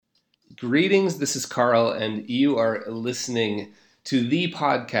Greetings, this is Carl, and you are listening to the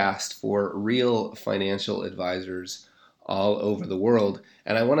podcast for real financial advisors all over the world.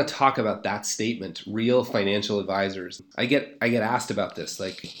 And I want to talk about that statement, real financial advisors. I get asked about this,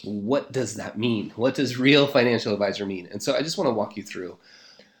 like, what does that mean? What does real financial advisor mean? And so I just want to walk you through.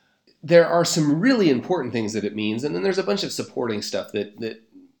 There are some really important things that it means, and then there's a bunch of supporting stuff that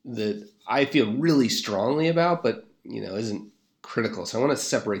I feel really strongly about, but isn't critical. So I want to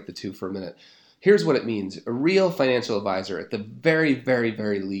separate the two for a minute. Here's what it means. A real financial advisor, at the very, very,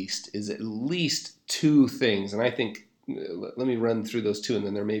 very least, is at least two things. And I think, let me run through those two, and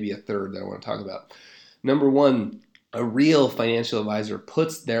then there may be a third that I want to talk about. Number one, a real financial advisor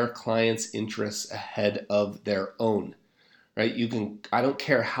puts their clients' interests ahead of their own. Right? I don't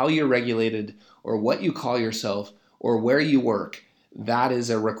care how you're regulated or what you call yourself or where you work. That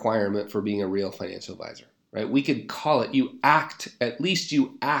is a requirement for being a real financial advisor. Right? We could call it, at least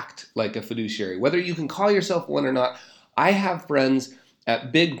you act like a fiduciary. Whether you can call yourself one or not, I have friends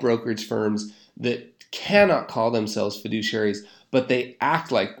at big brokerage firms that cannot call themselves fiduciaries, but they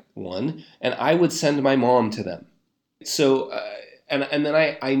act like one, and I would send my mom to them. So, and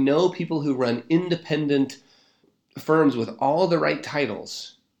then I know people who run independent firms with all the right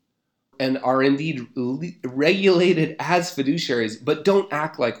titles and are indeed regulated as fiduciaries, but don't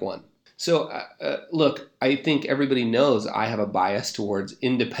act like one. So look, I think everybody knows I have a bias towards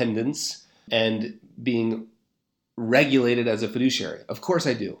independence and being regulated as a fiduciary. Of course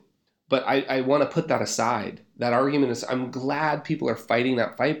I do. But I want to put that aside. That argument is, I'm glad people are fighting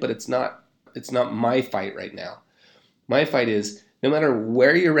that fight, but it's not my fight right now. My fight is, no matter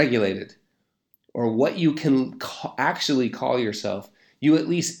where you're regulated or what you can actually call yourself, you at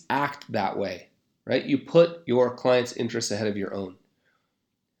least act that way, right? You put your client's interests ahead of your own.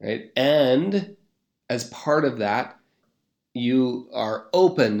 Right? And as part of that, you are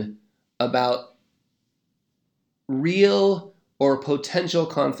open about real or potential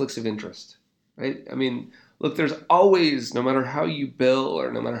conflicts of interest. Right? I mean, look, there's always, no matter how you bill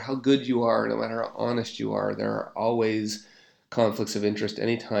or no matter how good you are, no matter how honest you are, there are always conflicts of interest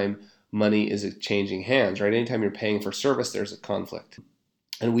anytime money is changing hands, right? Anytime you're paying for service, there's a conflict.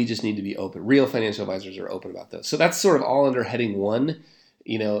 And we just need to be open. Real financial advisors are open about this. So that's sort of all under heading one.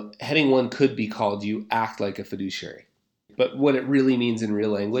 Heading one could be called you act like a fiduciary. But what it really means in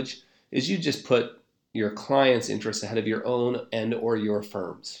real language is you just put your client's interests ahead of your own and or your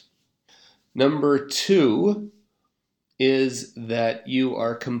firm's. Number two is that you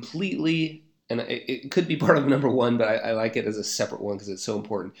are completely, and it could be part of number one, but I like it as a separate one because it's so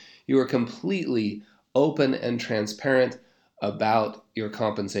important. You are completely open and transparent about your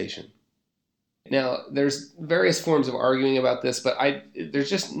compensation. Now, there's various forms of arguing about this, but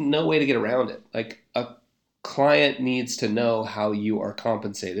there's just no way to get around it. Like, a client needs to know how you are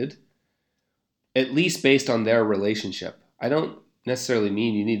compensated, at least based on their relationship. I don't necessarily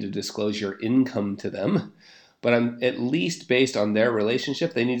mean you need to disclose your income to them, but at least based on their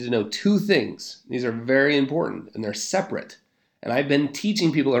relationship, they need to know two things. These are very important, and they're separate. And I've been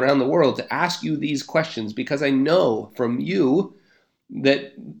teaching people around the world to ask you these questions because I know from you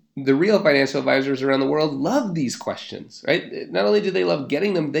that the real financial advisors around the world love these questions, right? Not only do they love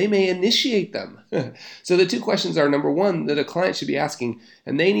getting them, they may initiate them. So the two questions are, number one, that a client should be asking,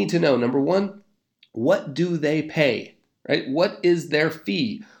 and they need to know, number one, what do they pay, right? What is their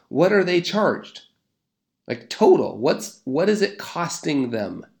fee? What are they charged? Like total, what is it costing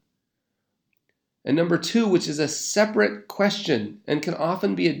them? And number two, which is a separate question and can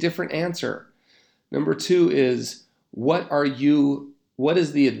often be a different answer. Number two is, what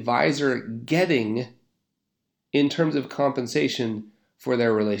is the advisor getting in terms of compensation for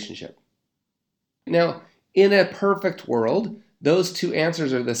their relationship? Now, in a perfect world, those two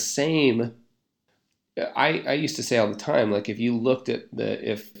answers are the same. I used to say all the time, like, if you looked at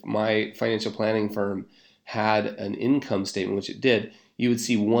if my financial planning firm had an income statement, which it did, you would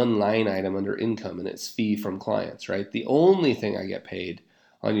see one line item under income, and it's fee from clients, right? The only thing I get paid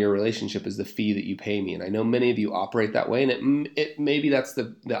on your relationship is the fee that you pay me. And I know many of you operate that way, and it maybe that's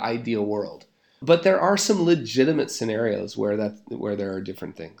the ideal world. But there are some legitimate scenarios where there are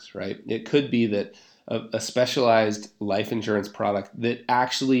different things, right? It could be that a specialized life insurance product that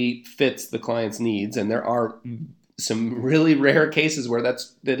actually fits the client's needs, and there are some really rare cases where that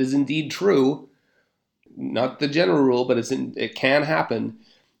is indeed true. Not the general rule, but it can happen.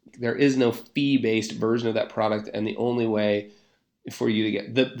 There is no fee-based version of that product, and the only way for you to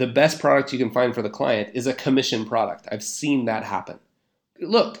get the best product you can find for the client is a commission product. I've seen that happen.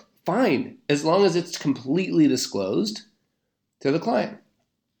 Look, fine, as long as it's completely disclosed to the client.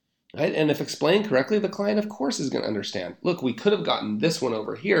 Right? And if explained correctly, the client, of course, is going to understand. Look, we could have gotten this one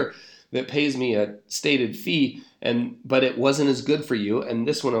over here, that pays me a stated fee, but it wasn't as good for you, and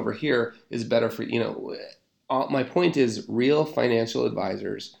this one over here is better for my point is real financial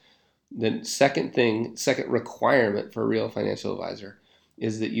advisors. The second requirement for a real financial advisor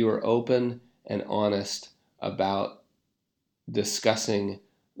is that you are open and honest about discussing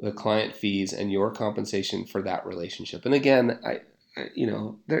the client fees and your compensation for that relationship. And again,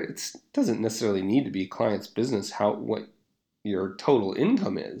 it doesn't necessarily need to be client's business what your total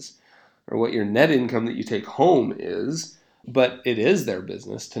income is or what your net income that you take home is, but it is their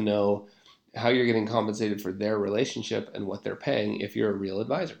business to know how you're getting compensated for their relationship and what they're paying if you're a real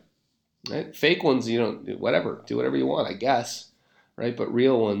advisor. Right? Fake ones, do whatever you want, I guess, right? But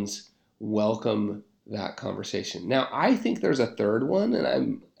real ones welcome that conversation. Now, I think there's a third one,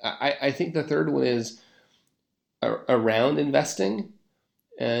 and I think the third one is around investing,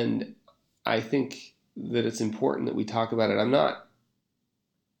 and I think that it's important that we talk about it.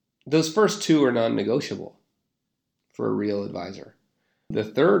 Those first two are non-negotiable for a real advisor. The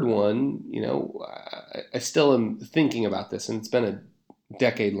third one, I still am thinking about this, and it's been a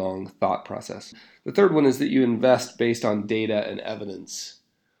decade-long thought process. The third one is that you invest based on data and evidence,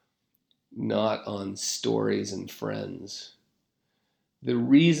 not on stories and friends. The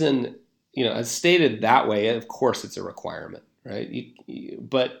reason, as stated that way, of course it's a requirement, right?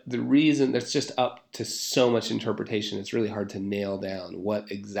 But the reason that's just up to so much interpretation, it's really hard to nail down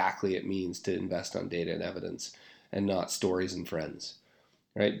what exactly it means to invest on data and evidence and not stories and friends,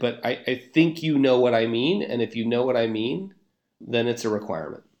 right? But I think you know what I mean, and if you know what I mean, then it's a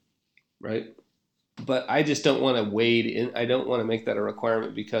requirement, right? But I just don't want to wade in. I don't want to make that a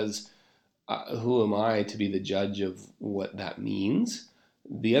requirement because who am I to be the judge of what that means?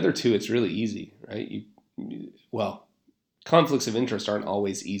 The other two, it's really easy, right? Conflicts of interest aren't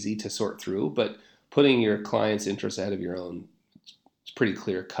always easy to sort through, but putting your client's interests ahead of your own, it's pretty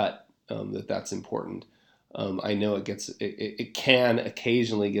clear cut that's important. I know it can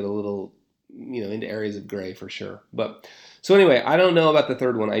occasionally get a little, into areas of gray for sure. But so anyway, I don't know about the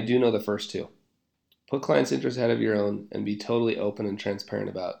third one. I do know the first two. Put clients' interests ahead of your own and be totally open and transparent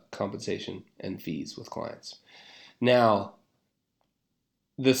about compensation and fees with clients. Now,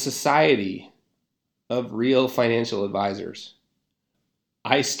 the Society of Real Financial Advisors,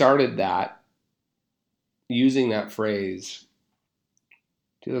 I started that using that phrase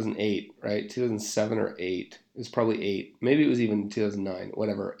 2008, right? 2007 or 8. It was probably 8. Maybe it was even 2009,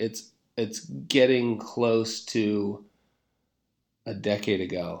 whatever. It's getting close to a decade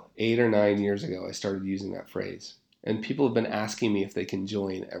ago. 8 or 9 years ago, I started using that phrase. And people have been asking me if they can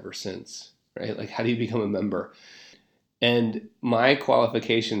join ever since, right? Like, how do you become a member? And my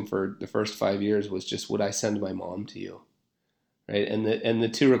qualification for the first 5 years was just, would I send my mom to you, right? And the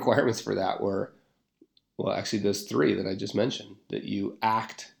two requirements for that were, well, actually those three that I just mentioned, that you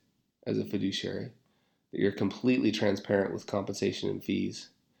act as a fiduciary, that you're completely transparent with compensation and fees,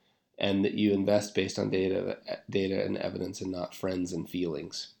 and that you invest based on data and evidence and not friends and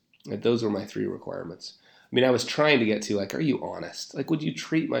feelings. Like, those were my three requirements. I mean, I was trying to get to, like, are you honest? Like, would you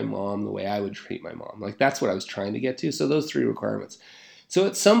treat my mom the way I would treat my mom? Like, that's what I was trying to get to. So those three requirements. So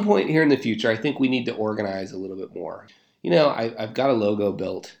at some point here in the future, I think we need to organize a little bit more. I've got a logo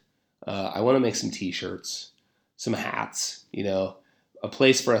built. I want to make some t-shirts, some hats, a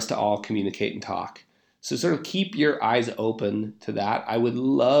place for us to all communicate and talk. So sort of keep your eyes open to that. I would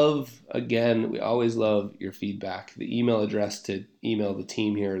love, again, we always love your feedback. The email address to email the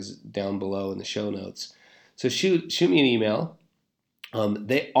team here is down below in the show notes. So shoot me an email.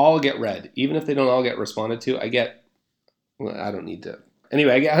 They all get read. Even if they don't all get responded to, I get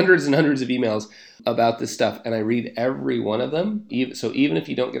hundreds and hundreds of emails about this stuff, and I read every one of them. So even if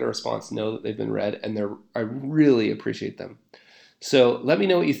you don't get a response, know that they've been read, and I really appreciate them. So let me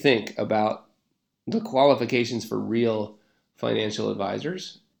know what you think about the qualifications for real financial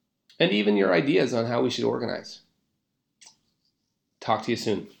advisors, and even your ideas on how we should organize. Talk to you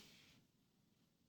soon.